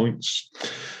key points.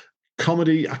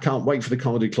 Comedy, I can't wait for the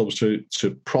comedy clubs to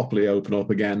properly open up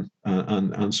again,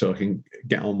 and so I can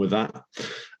get on with that.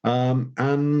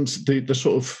 And the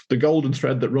sort of the golden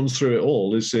thread that runs through it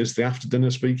all is the after dinner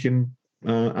speaking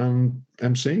and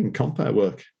emceeing compere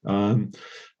work.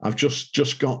 I've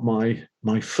just got my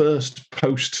first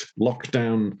post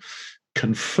lockdown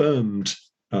confirmed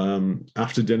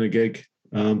after dinner gig,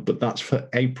 but that's for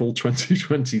April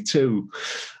 2022.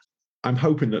 I'm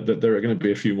hoping that there are going to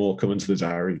be a few more coming to the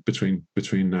diary between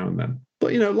now and then.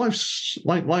 But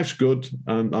life's good.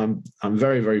 I'm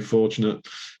very, very fortunate.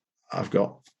 I've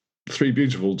got 3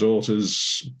 beautiful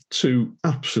daughters, 2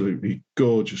 absolutely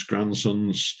gorgeous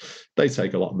grandsons. They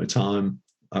take a lot of my time.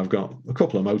 I've got a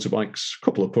couple of motorbikes, a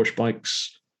couple of push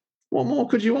bikes. What more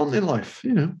could you want in life,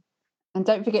 And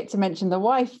don't forget to mention the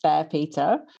wife there,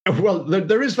 Peter. Well,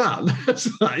 there is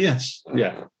that. Yes.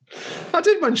 Yeah. I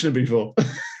did mention it before.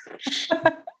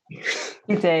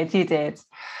 You did.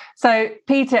 So,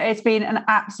 Peter, it's been an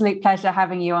absolute pleasure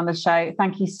having you on the show.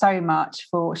 Thank you so much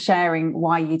for sharing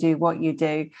why you do what you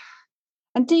do.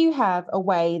 And do you have a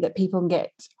way that people can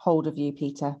get hold of you,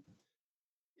 Peter?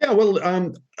 Yeah, well,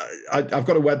 I've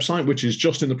got a website which is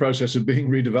just in the process of being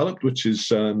redeveloped, which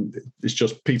is it's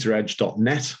just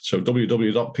peteredge.net. So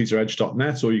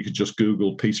www.peteredge.net, or you could just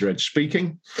Google Peter Edge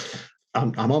Speaking.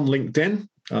 I'm on LinkedIn.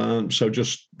 So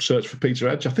just search for Peter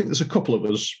Edge. I think there's a couple of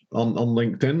us on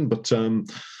LinkedIn, but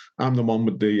I'm the one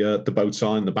with the bow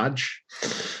tie and the badge.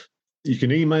 You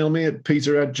can email me at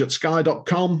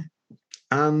peteredge@sky.com,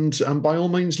 and by all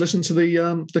means listen to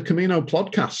the Camino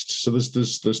Plodcast. So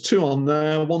there's 2 on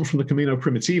there, one from the Camino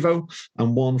Primitivo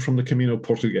and one from the Camino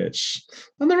Portugues,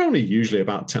 and they're only usually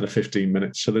about 10 or 15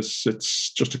 minutes. So it's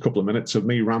just a couple of minutes of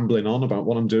me rambling on about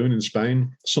what I'm doing in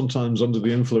Spain, sometimes under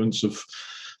the influence of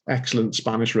excellent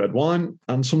Spanish red wine,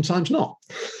 and sometimes not.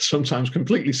 Sometimes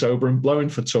completely sober and blowing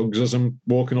for tugs as I'm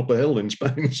walking up a hill in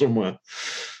Spain somewhere.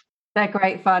 They're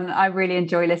great fun. I really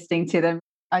enjoy listening to them.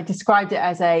 I described it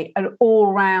as an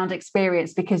all-round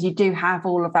experience, because you do have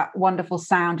all of that wonderful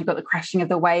sound. You've got the crashing of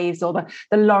the waves, or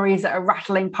the lorries that are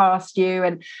rattling past you,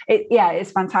 and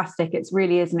it's fantastic. It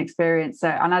really is an experience. So,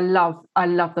 and I love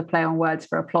the play on words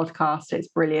for a podcast. It's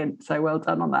brilliant. So well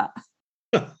done on that.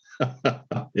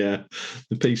 Yeah,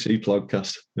 the PC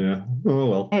podcast. Yeah. Oh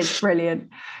well. It's brilliant.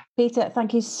 Peter,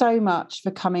 thank you so much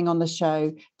for coming on the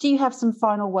show. Do you have some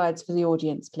final words for the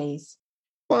audience, please?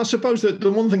 Well, I suppose that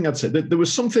the one thing I'd say, that there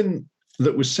was something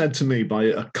that was said to me by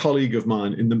a colleague of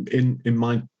mine in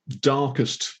my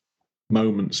darkest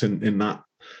moments in that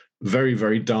very,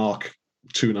 very dark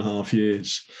 2.5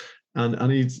 years.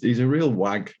 And he's a real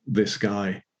wag, this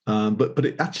guy. But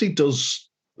it actually does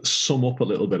sum up a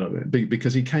little bit of it,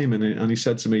 because he came in and he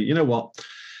said to me, you know what?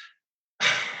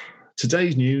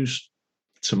 Today's news,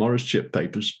 tomorrow's chip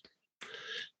papers.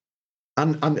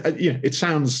 And yeah, it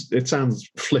sounds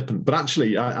flippant, but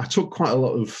actually I took quite a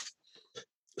lot of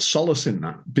solace in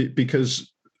that,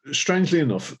 because strangely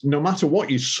enough, no matter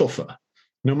what you suffer,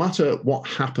 no matter what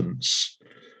happens,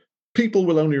 people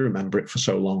will only remember it for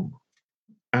so long.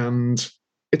 And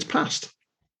it's past.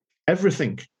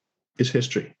 Everything is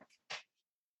history.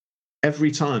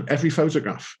 Every time, every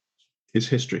photograph is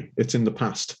history. It's in the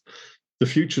past. The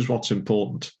future is what's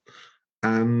important.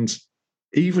 And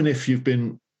even if you've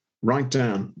been right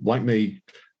down, like me,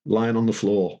 lying on the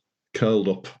floor, curled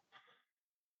up,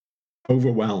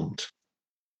 overwhelmed,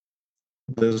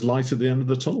 there's light at the end of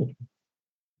the tunnel.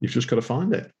 You've just got to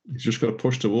find it. You've just got to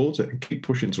push towards it and keep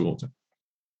pushing towards it.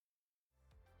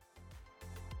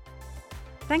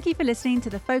 Thank you for listening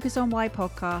to the Focus on Why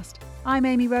podcast. I'm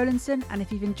Amy Rowlandson, and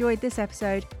if you've enjoyed this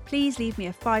episode, please leave me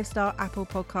a 5-star Apple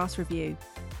Podcast review.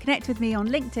 Connect with me on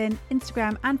LinkedIn,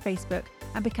 Instagram and Facebook,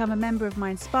 and become a member of my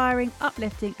inspiring,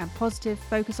 uplifting and positive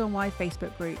Focus on Why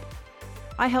Facebook group.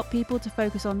 I help people to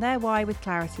focus on their why with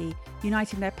clarity,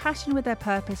 uniting their passion with their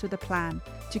purpose with a plan,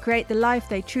 to create the life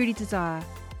they truly desire.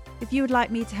 If you would like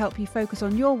me to help you focus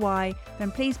on your why, then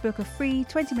please book a free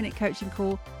 20-minute coaching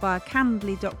call via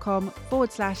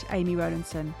calendly.com/Amy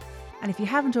Rowlandson. And if you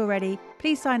haven't already,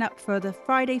 please sign up for the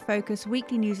Friday Focus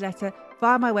weekly newsletter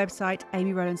via my website,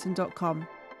 amyrowlandson.com.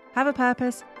 Have a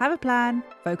purpose, have a plan,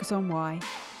 focus on why.